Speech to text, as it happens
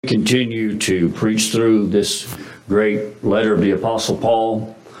Continue to preach through this great letter of the Apostle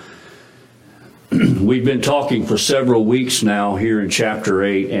Paul. We've been talking for several weeks now here in chapter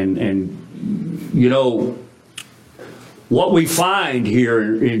 8, and you know, what we find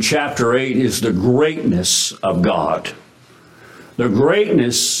here in chapter 8 is the greatness of God. The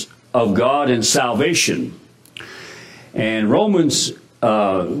greatness of God in salvation. And Romans,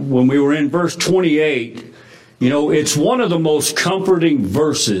 when we were in verse 28, you know, it's one of the most comforting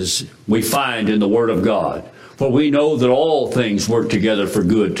verses we find in the Word of God. For we know that all things work together for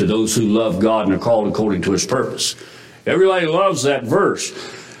good to those who love God and are called according to His purpose. Everybody loves that verse.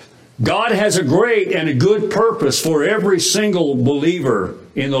 God has a great and a good purpose for every single believer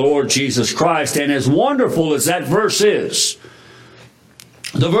in the Lord Jesus Christ. And as wonderful as that verse is,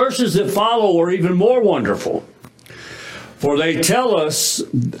 the verses that follow are even more wonderful. For they tell us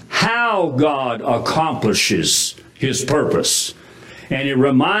how God accomplishes His purpose. And it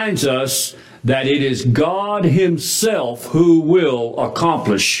reminds us that it is God Himself who will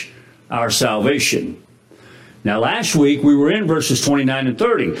accomplish our salvation. Now, last week we were in verses 29 and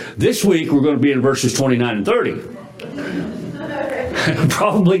 30. This week we're going to be in verses 29 and 30.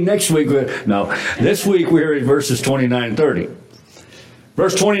 Probably next week. No, this week we're in verses 29 and 30.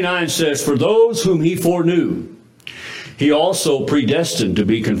 Verse 29 says, "For those whom He foreknew, He also predestined to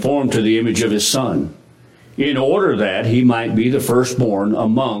be conformed to the image of His Son, in order that He might be the firstborn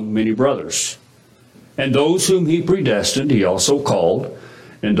among many brothers. And those whom He predestined, He also called.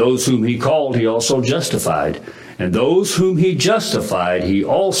 And those whom He called, He also justified. And those whom He justified, He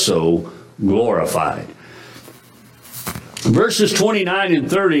also glorified." Verses 29 and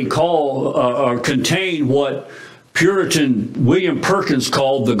 30 contain what Puritan William Perkins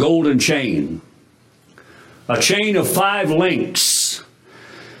called the golden chain. A chain of 5 links: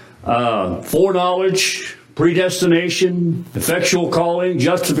 foreknowledge, predestination, effectual calling,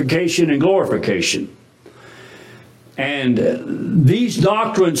 justification, and glorification. And these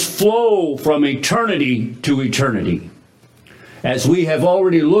doctrines flow from eternity to eternity. As we have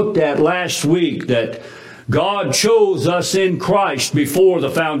already looked at last week, that God chose us in Christ before the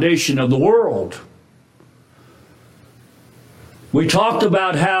foundation of the world. We talked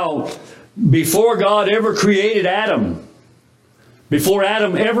about how before God ever created Adam, before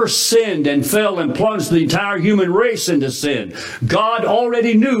Adam ever sinned and fell and plunged the entire human race into sin, God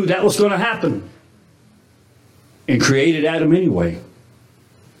already knew that was going to happen and created Adam anyway.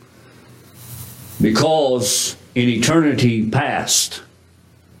 Because in eternity past,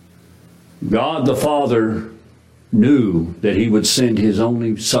 God the Father knew that He would send His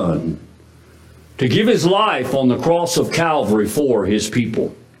only Son to give His life on the cross of Calvary for His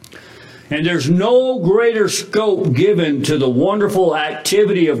people. And there's no greater scope given to the wonderful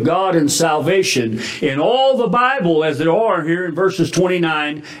activity of God in salvation in all the Bible as there are here in verses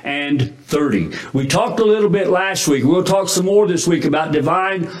 29 and 30. We talked a little bit last week. We'll talk some more this week about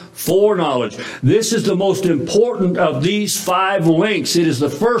divine foreknowledge. This is the most important of these 5 links. It is the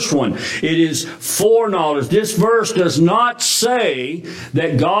first one. It is foreknowledge. This verse does not say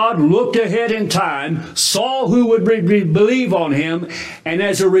that God looked ahead in time, saw who would believe on Him, and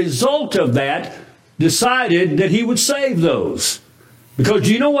as a result of that, decided that He would save those. Because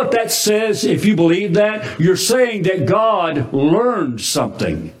do you know what that says if you believe that? You're saying that God learned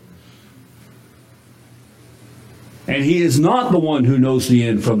something. And He is not the one who knows the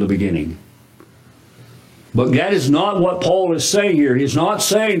end from the beginning. But that is not what Paul is saying here. He's not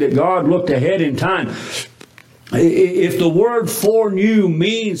saying that God looked ahead in time. If the word foreknew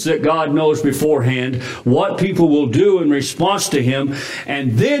means that God knows beforehand what people will do in response to Him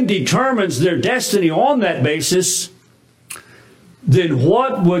and then determines their destiny on that basis, then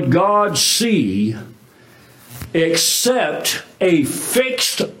what would God see except a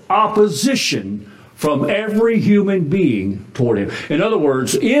fixed opposition from every human being toward Him? In other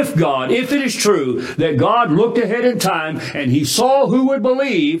words, if it is true that God looked ahead in time and He saw who would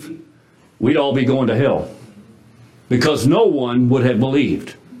believe, we'd all be going to hell. Because no one would have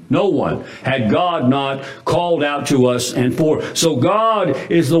believed. No one, had God not called out to us and for. So God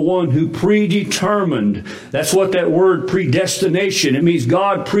is the one who predetermined. That's what that word predestination, it means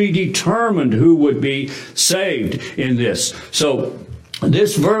God predetermined who would be saved in this. So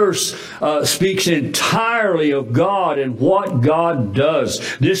this verse speaks entirely of God and what God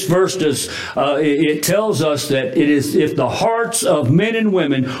does. This verse it tells us that it is if the hearts of men and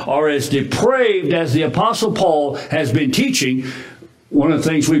women are as depraved as the Apostle Paul has been teaching. One of the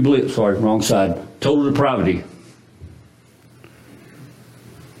things we believe, wrong side, total depravity.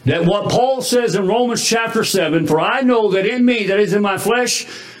 That what Paul says in Romans chapter 7, "For I know that in me, that is in my flesh,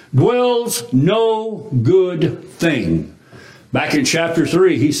 dwells no good thing." Back in chapter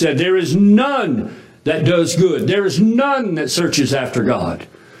 3, he said, there is none that does good. There is none that searches after God.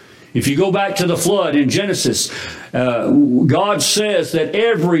 If you go back to the flood in Genesis, God says that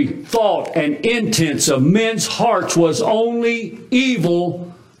every thought and intents of men's hearts was only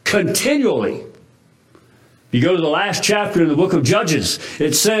evil continually. You go to the last chapter in the book of Judges,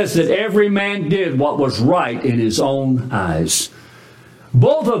 it says that every man did what was right in his own eyes.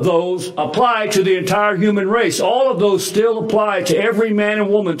 Both of those apply to the entire human race. All of those still apply to every man and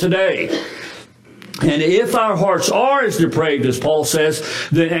woman today. And if our hearts are as depraved as Paul says,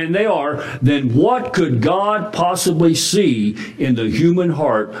 and they are, then what could God possibly see in the human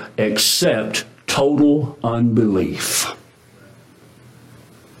heart except total unbelief?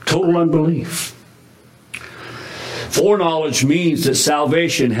 Total unbelief. Foreknowledge means that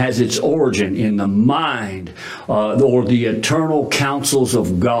salvation has its origin in the mind or the eternal counsels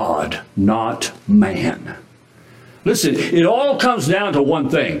of God, not man. Listen, it all comes down to one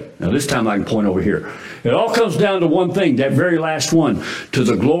thing. Now this time I can point over here. It all comes down to one thing, that very last one, to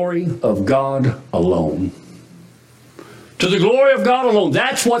the glory of God alone. To the glory of God alone.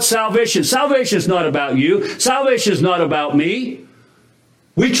 That's what salvation is. Salvation is not about you. Salvation is not about me.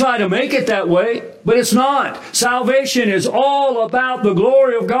 We try to make it that way, but it's not. Salvation is all about the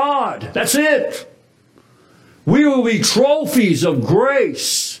glory of God. That's it. We will be trophies of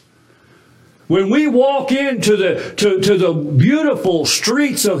grace. When we walk into the beautiful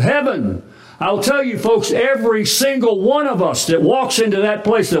streets of heaven, I'll tell you folks, every single one of us that walks into that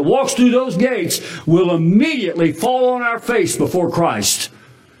place, that walks through those gates, will immediately fall on our face before Christ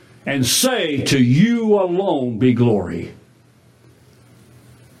and say, to you alone be glory.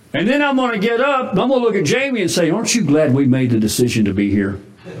 And then I'm going to get up, I'm going to look at Jamie and say, aren't you glad we made the decision to be here?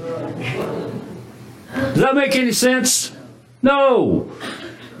 Does that make any sense? No.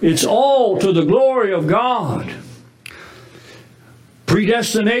 It's all to the glory of God.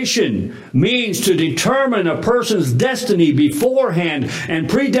 Predestination means to determine a person's destiny beforehand. And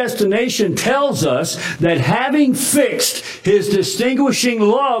predestination tells us that having fixed His distinguishing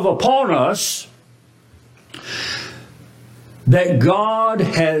love upon us, that God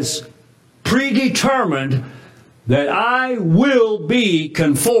has predetermined that I will be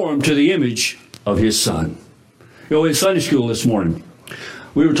conformed to the image of His Son. You know, in Sunday school this morning,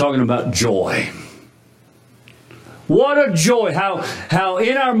 we were talking about joy. What a joy! How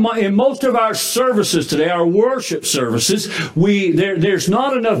in most of our services today, our worship services, there's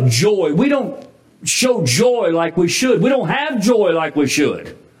not enough joy. We don't show joy like we should. We don't have joy like we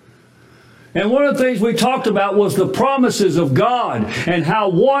should. And one of the things we talked about was the promises of God and how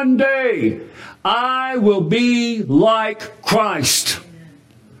one day I will be like Christ.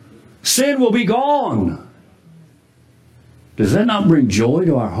 Sin will be gone. Does that not bring joy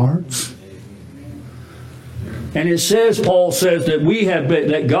to our hearts? And it says, Paul says,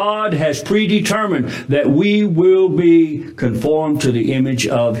 that God has predetermined that we will be conformed to the image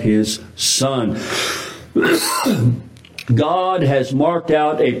of His Son. God has marked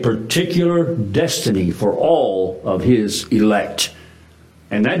out a particular destiny for all of His elect.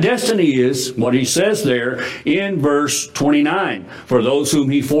 And that destiny is what he says there in verse 29. For those whom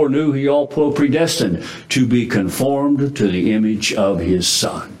He foreknew, He also predestined to be conformed to the image of His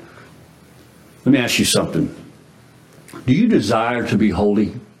Son. Let me ask you something. Do you desire to be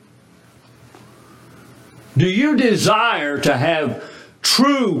holy? Do you desire to have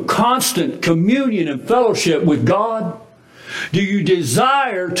true, constant communion and fellowship with God? Do you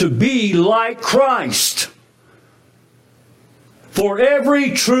desire to be like Christ? For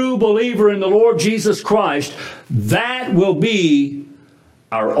every true believer in the Lord Jesus Christ, that will be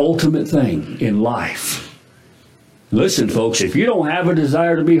our ultimate thing in life. Listen, folks, if you don't have a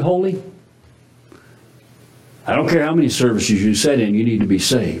desire to be holy, I don't care how many services you sit in, you need to be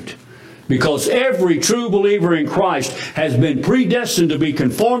saved. Because every true believer in Christ has been predestined to be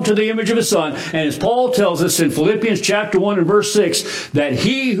conformed to the image of His Son. And as Paul tells us in Philippians chapter 1 and verse 6, that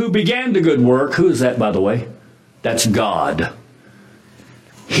He who began the good work, who is that, by the way? That's God.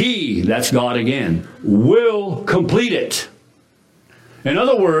 He, that's God again, will complete it. In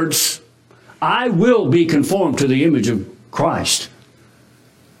other words, I will be conformed to the image of Christ.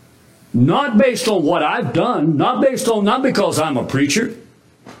 Not based on what I've done, not because I'm a preacher,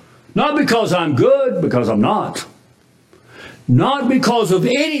 not because I'm good, because I'm not. Not because of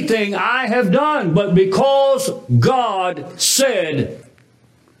anything I have done, but because God said,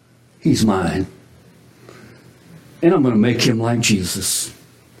 He's mine. And I'm going to make him like Jesus.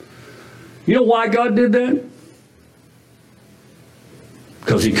 You know why God did that?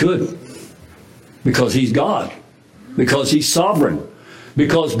 Because He could. Because He's God. Because He's sovereign.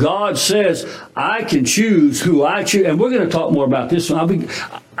 Because God says, I can choose who I choose. And we're going to talk more about this one.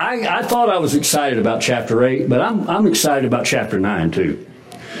 I thought I was excited about chapter 8, but I'm excited about chapter 9 too.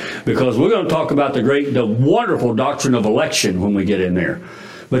 Because we're going to talk about the wonderful doctrine of election when we get in there.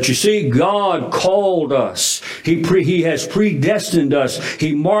 But you see, God called us. He has predestined us.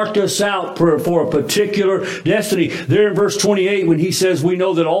 He marked us out for a particular destiny. There in verse 28, when he says, we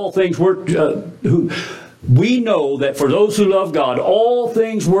know that all things work, we know that for those who love God, all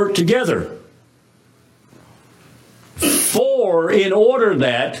things work together. In order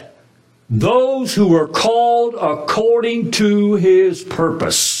that those who are called according to his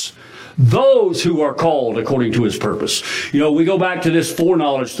purpose. Those who are called according to his purpose. We go back to this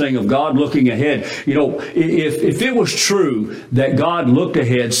foreknowledge thing of God looking ahead. If it was true that God looked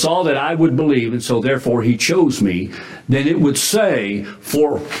ahead, saw that I would believe, and so therefore he chose me, then it would say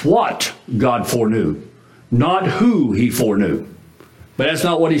for what God foreknew, not who he foreknew. But that's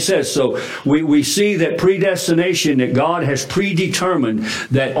not what he says. So we see that predestination, that God has predetermined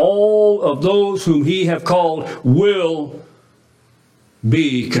that all of those whom he have called will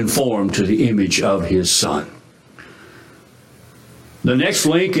be conformed to the image of his Son. The next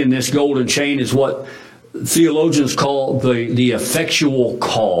link in this golden chain is what theologians call the effectual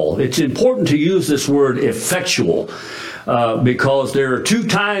call. It's important to use this word effectual because there are two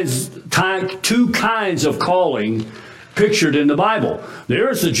kinds of calling pictured in the Bible. There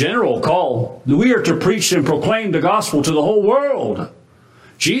is the general call. We are to preach and proclaim the gospel to the whole world.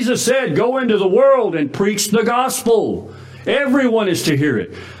 Jesus said, go into the world and preach the gospel. Everyone is to hear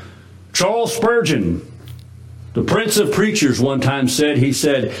it. Charles Spurgeon, the Prince of Preachers, one time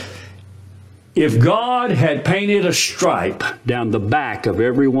said, if God had painted a stripe down the back of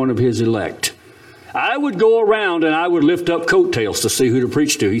every one of his elect, I would go around and I would lift up coattails to see who to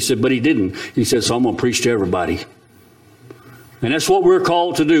preach to. He said, but he didn't. He said, so I'm going to preach to everybody. And that's what we're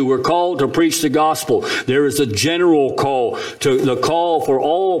called to do. We're called to preach the gospel. There is a general call, the call for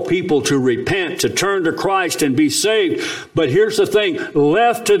all people to repent, to turn to Christ and be saved. But here's the thing,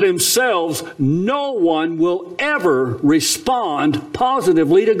 left to themselves, no one will ever respond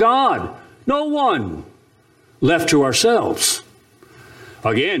positively to God. No one. Left to ourselves.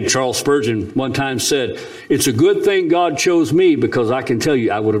 Again, Charles Spurgeon one time said, it's a good thing God chose me because I can tell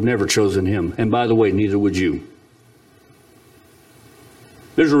you I would have never chosen him. And by the way, neither would you.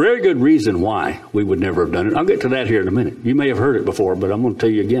 There's a very good reason why we would never have done it. I'll get to that here in a minute. You may have heard it before, but I'm going to tell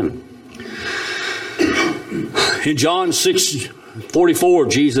you again. In John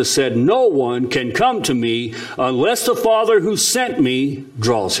 6:44, Jesus said, no one can come to me unless the Father who sent me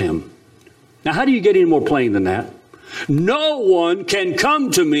draws him. Now, how do you get any more plain than that? No one can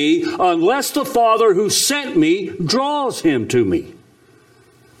come to me unless the Father who sent me draws him to me.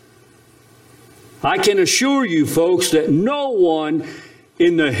 I can assure you, folks, that no one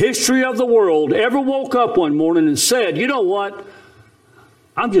in the history of the world ever woke up one morning and said, you know what?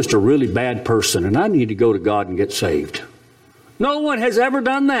 I'm just a really bad person and I need to go to God and get saved. No one has ever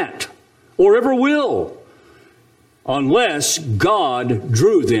done that or ever will unless God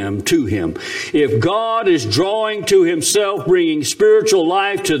drew them to him. If God is drawing to himself, bringing spiritual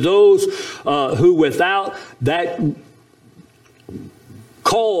life to those who without that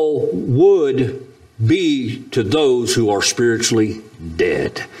call would be to those who are spiritually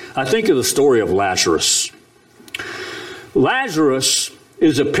dead. I think of the story of Lazarus. Lazarus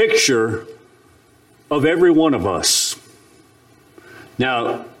is a picture of every one of us.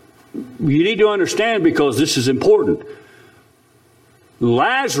 Now, you need to understand because this is important.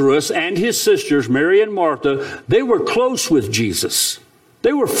 Lazarus and his sisters, Mary and Martha, they were close with Jesus.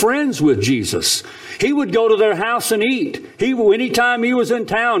 They were friends with Jesus. He would go to their house and eat. Anytime he was in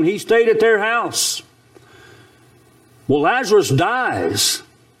town, he stayed at their house. Well, Lazarus dies,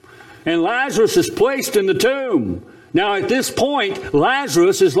 and Lazarus is placed in the tomb. Now, at this point,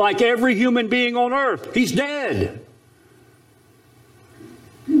 Lazarus is like every human being on earth. He's dead.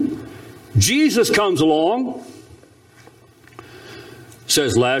 Jesus comes along,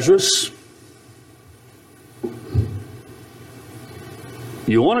 says, Lazarus,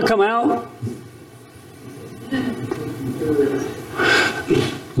 you want to come out?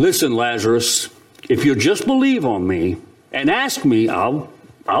 Listen, Lazarus, if you'll just believe on me and ask me, I'll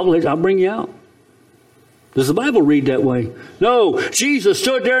bring you out. Does the Bible read that way? No, Jesus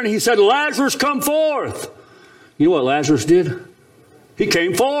stood there and he said, Lazarus, come forth. You know what Lazarus did? He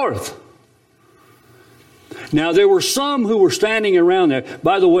came forth. Now, there were some who were standing around there.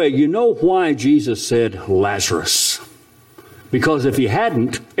 By the way, you know why Jesus said Lazarus? Because if he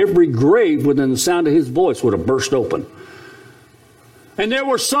hadn't, every grave within the sound of his voice would have burst open. And there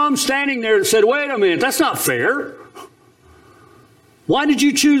were some standing there that said, wait a minute, that's not fair. Why did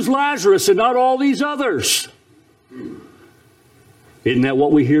you choose Lazarus and not all these others? Isn't that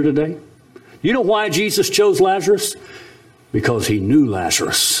what we hear today? You know why Jesus chose Lazarus? Because he knew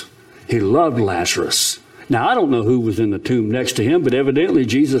Lazarus. He loved Lazarus. Now, I don't know who was in the tomb next to him, but evidently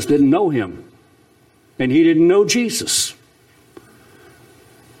Jesus didn't know him. And he didn't know Jesus.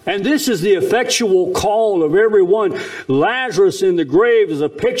 And this is the effectual call of everyone. Lazarus in the grave is a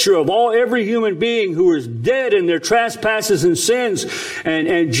picture of every human being who is dead in their trespasses and sins.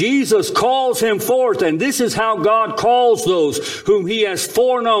 And Jesus calls him forth. And this is how God calls those whom he has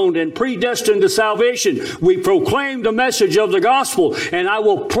foreknown and predestined to salvation. We proclaim the message of the gospel. And I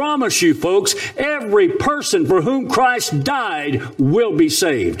will promise you, folks, every person for whom Christ died will be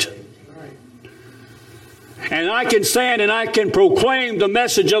saved. And I can stand and I can proclaim the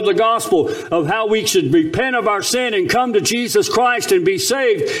message of the gospel of how we should repent of our sin and come to Jesus Christ and be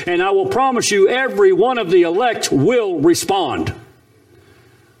saved. And I will promise you, every one of the elect will respond.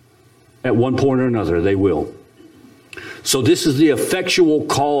 At one point or another, they will. So this is the effectual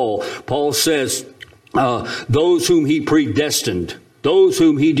call. Paul says, those whom he predestined, those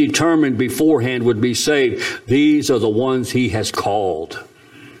whom he determined beforehand would be saved, these are the ones he has called.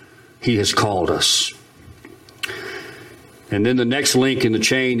 He has called us. And then the next link in the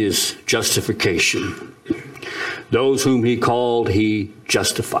chain is justification. Those whom he called, he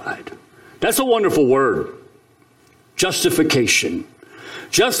justified. That's a wonderful word. Justification.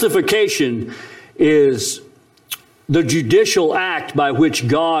 Justification is the judicial act by which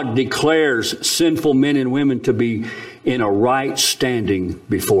God declares sinful men and women to be in a right standing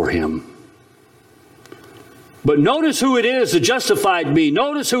before him. But notice who it is that justified me.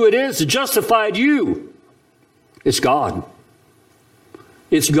 Notice who it is that justified you. It's God.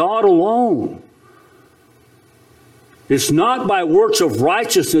 It's God alone. It's not by works of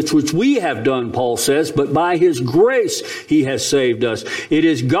righteousness which we have done, Paul says, but by his grace he has saved us. It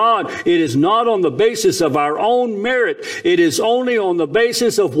is God. It is not on the basis of our own merit. It is only on the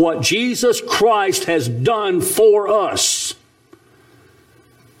basis of what Jesus Christ has done for us.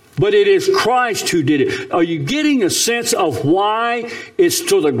 But it is Christ who did it. Are you getting a sense of why it's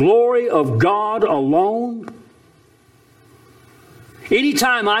to the glory of God alone?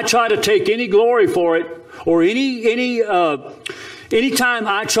 Anytime I try to take any glory for it, or anytime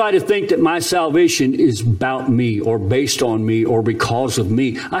I try to think that my salvation is about me, or based on me, or because of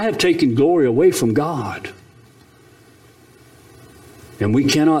me, I have taken glory away from God. And we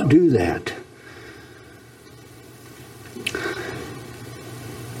cannot do that.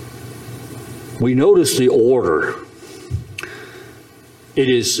 We notice the order. It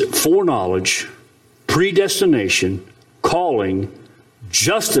is foreknowledge, predestination, calling,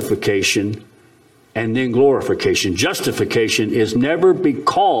 justification, and then glorification. Justification is never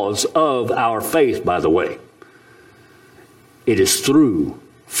because of our faith, by the way. It is through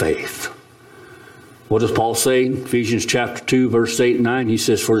faith. What does Paul say? Ephesians chapter 2, verse 8 and 9. He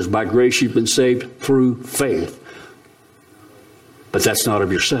says, for it is by grace you've been saved through faith. But that's not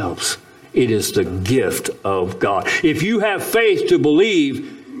of yourselves. It is the gift of God. If you have faith to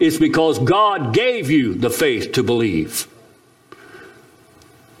believe, it's because God gave you the faith to believe.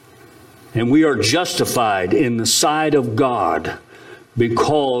 And we are justified in the sight of God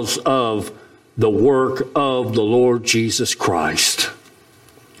because of the work of the Lord Jesus Christ.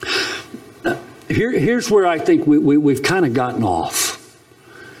 Here's where I think we've kind of gotten off.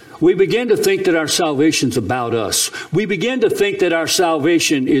 We begin to think that our salvation's about us. We begin to think that our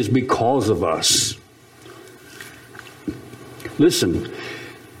salvation is because of us. Listen,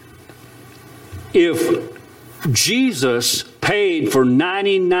 if Jesus paid for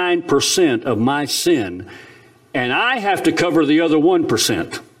 99% of my sin, and I have to cover the other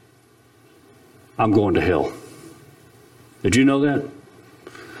 1%, I'm going to hell. Did you know that?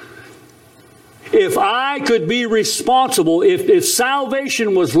 If I could be responsible, if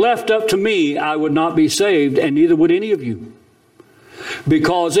salvation was left up to me, I would not be saved, and neither would any of you.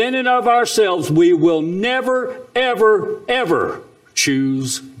 Because in and of ourselves, we will never, ever, ever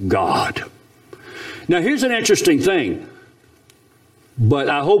choose God. Now, here's an interesting thing, but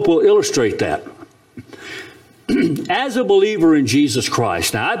I hope we'll illustrate that. As a believer in Jesus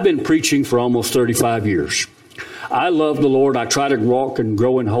Christ, now I've been preaching for almost 35 years. I love the Lord. I try to walk and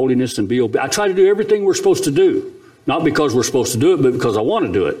grow in holiness and be obedient. I try to do everything we're supposed to do. Not because we're supposed to do it, but because I want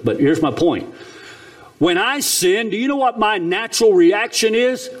to do it. But here's my point. When I sin, do you know what my natural reaction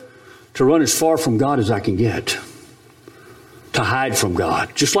is? To run as far from God as I can get. To hide from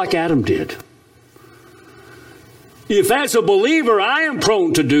God, just like Adam did. If as a believer I am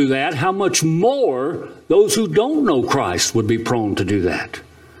prone to do that, how much more those who don't know Christ would be prone to do that?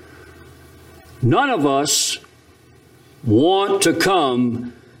 None of us want to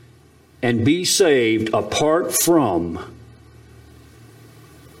come and be saved apart from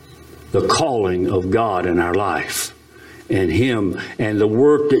the calling of God in our life and Him and the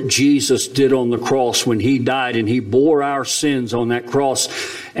work that Jesus did on the cross when He died and He bore our sins on that cross.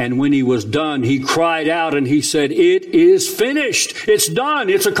 And when He was done, He cried out and He said, "It is finished. It's done.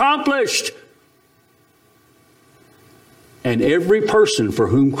 It's accomplished." And every person for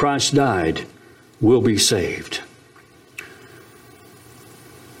whom Christ died will be saved.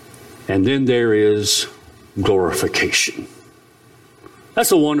 And then there is glorification.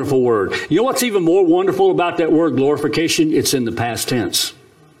 That's a wonderful word. You know what's even more wonderful about that word glorification? It's in the past tense.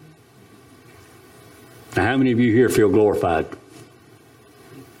 Now, how many of you here feel glorified?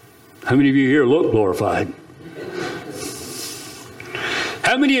 How many of you here look glorified?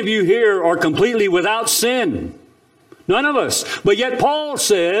 How many of you here are completely without sin? None of us. But yet Paul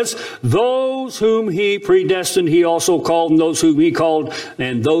says, those whom He predestined, He also called, and those whom He called,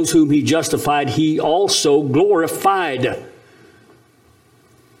 and those whom He justified, He also glorified.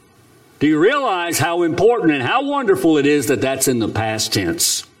 Do you realize how important and how wonderful it is that that's in the past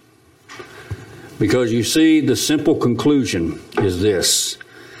tense? Because you see, the simple conclusion is this: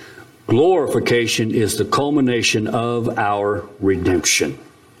 glorification is the culmination of our redemption.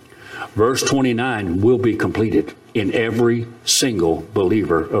 Verse 29 will be completed in every single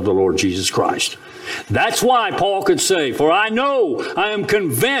believer of the Lord Jesus Christ. That's why Paul could say, "For I know, I am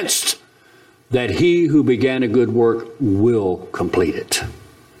convinced that He who began a good work will complete it."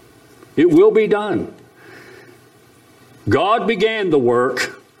 It will be done. God began the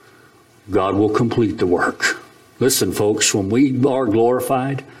work. God will complete the work. Listen, folks, when we are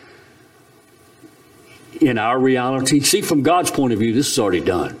glorified in our reality, see, from God's point of view, this is already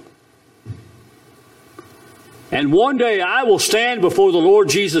done. And one day I will stand before the Lord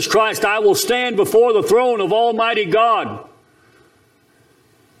Jesus Christ. I will stand before the throne of Almighty God.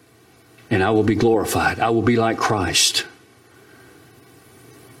 And I will be glorified. I will be like Christ.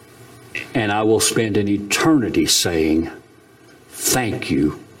 And I will spend an eternity saying, "Thank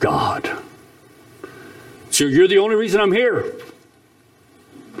you, God." So you're the only reason I'm here.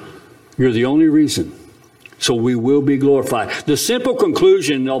 You're the only reason. So we will be glorified. The simple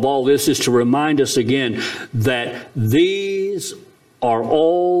conclusion of all this is to remind us again that these are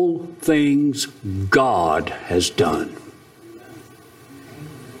all things God has done.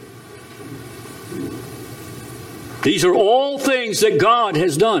 These are all things that God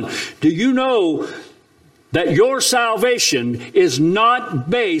has done. Do you know that your salvation is not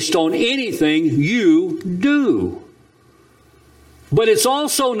based on anything you do? But it's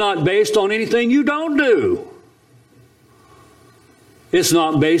also not based on anything you don't do. It's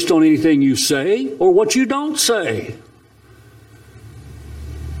not based on anything you say or what you don't say.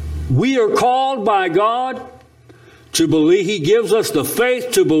 We are called by God to believe. He gives us the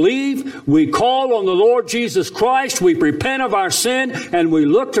faith to believe. We call on the Lord Jesus Christ. We repent of our sin and we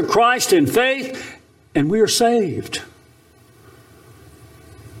look to Christ in faith and we are saved.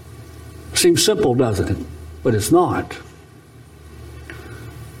 Seems simple, doesn't it? But it's not.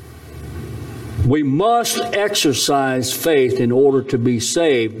 We must exercise faith in order to be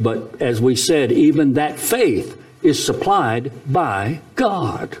saved. But as we said, even that faith is supplied by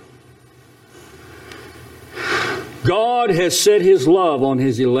God. God has set His love on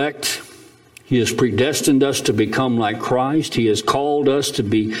His elect. He has predestined us to become like Christ. He has called us to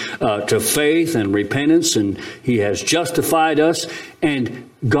be to faith and repentance, and He has justified us. And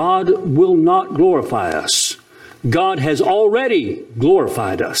God will not glorify us. God has already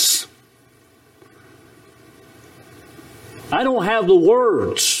glorified us. I don't have the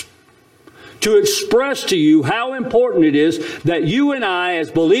words to express to you how important it is that you and I, as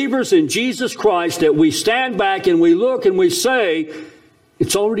believers in Jesus Christ, that we stand back and we look and we say,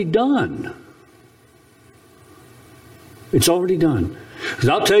 it's already done. It's already done. Because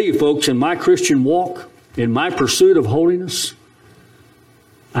I'll tell you, folks, in my Christian walk, in my pursuit of holiness,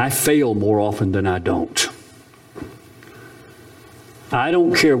 I fail more often than I don't. I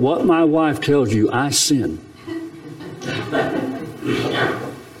don't care what my wife tells you, I sin.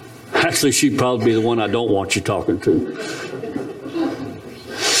 Actually, she'd probably be the one I don't want you talking to.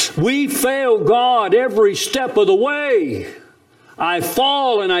 We fail God every step of the way. I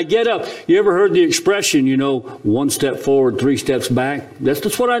fall and I get up. You ever heard the expression, one step forward, 3 steps back?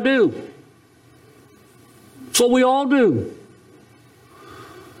 That's what I do. That's what we all do.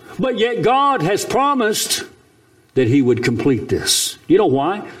 But yet God has promised that He would complete this. You know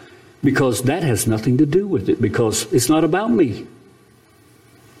why? Because that has nothing to do with it. Because it's not about me.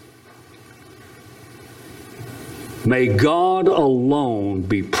 May God alone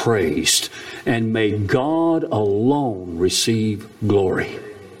be praised. and may God alone receive glory.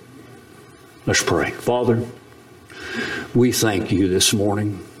 Let's pray. Father, we thank you this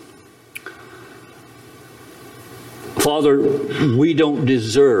morning. Father, we don't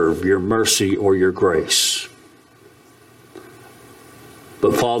deserve your mercy or your grace.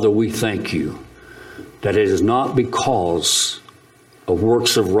 But Father, we thank you that it is not because of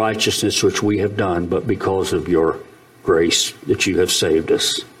works of righteousness which we have done, but because of your grace that you have saved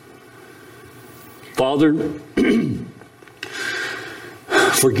us. Father,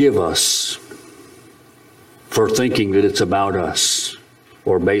 forgive us for thinking that it's about us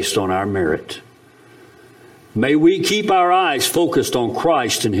or based on our merit. May we keep our eyes focused on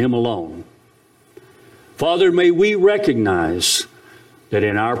Christ and Him alone. Father, may we recognize that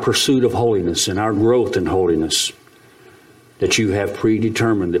in our pursuit of holiness, in our growth in holiness, that you have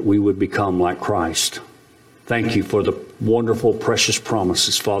predetermined that we would become like Christ. Thank you for the wonderful, precious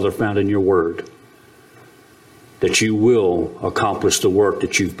promises, Father, found in your word, that you will accomplish the work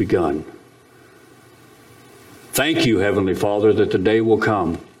that you've begun. Thank you, Heavenly Father, that the day will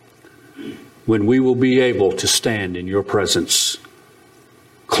come when we will be able to stand in your presence,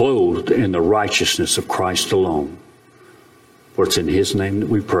 clothed in the righteousness of Christ alone. For it's in His name that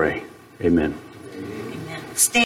we pray. Amen. Amen.